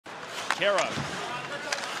care of.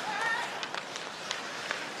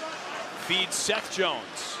 Feeds Seth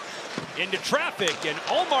Jones into traffic, and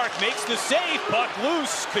Ullmark makes the save. Puck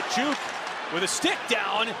loose. Tkachuk with a stick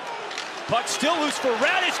down. Puck still loose for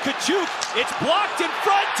Raddysh. Tkachuk, it's blocked in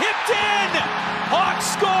front, tipped in! Hawks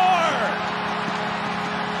score!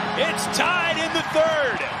 It's tied in the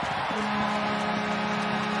third.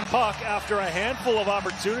 Puck after a handful of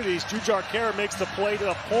opportunities. Jujhar Khaira makes the play to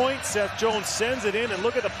the point. Seth Jones sends it in, and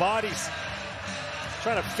look at the bodies.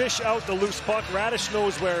 Trying to fish out the loose puck. Raddysh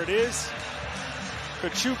knows where it is.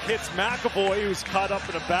 Tkachuk hits McAvoy, who's caught up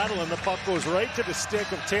in a battle, and the puck goes right to the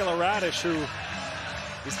stick of Taylor Raddysh, who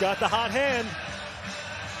he's got the hot hand.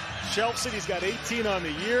 Shelfs it, he's got 18 on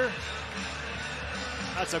the year.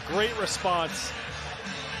 That's a great response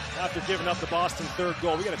after giving up the Boston third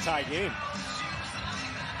goal. We got a tie game.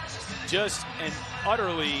 Just an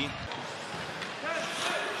utterly...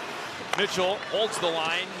 Mitchell holds the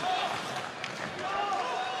line.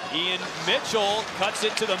 Ian Mitchell cuts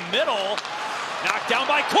it to the middle. Knocked down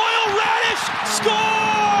by Coyle. Raddysh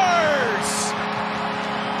scores!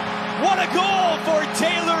 What a goal for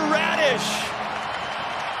Taylor Raddysh.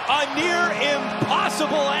 A near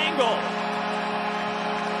impossible angle.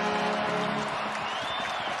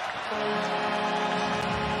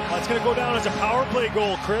 It's going to go down as a power play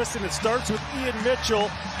goal, Chris, and it starts with Ian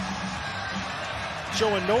Mitchell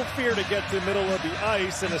showing no fear to get to the middle of the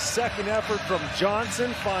ice, and a second effort from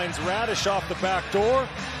Johnson finds Raddysh off the back door.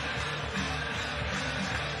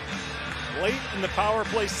 Late in the power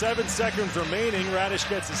play, 7 seconds remaining. Raddysh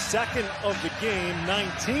gets his second of the game,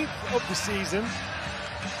 19th of the season.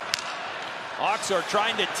 Hawks are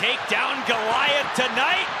trying to take down Goliath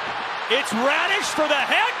tonight. It's Raddysh for the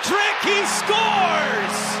hat trick. He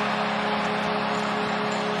scores!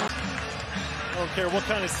 I don't care what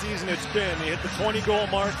kind of season it's been. He hit the 20-goal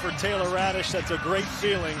mark for Taylor Raddysh. That's a great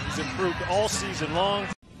feeling. He's improved all season long.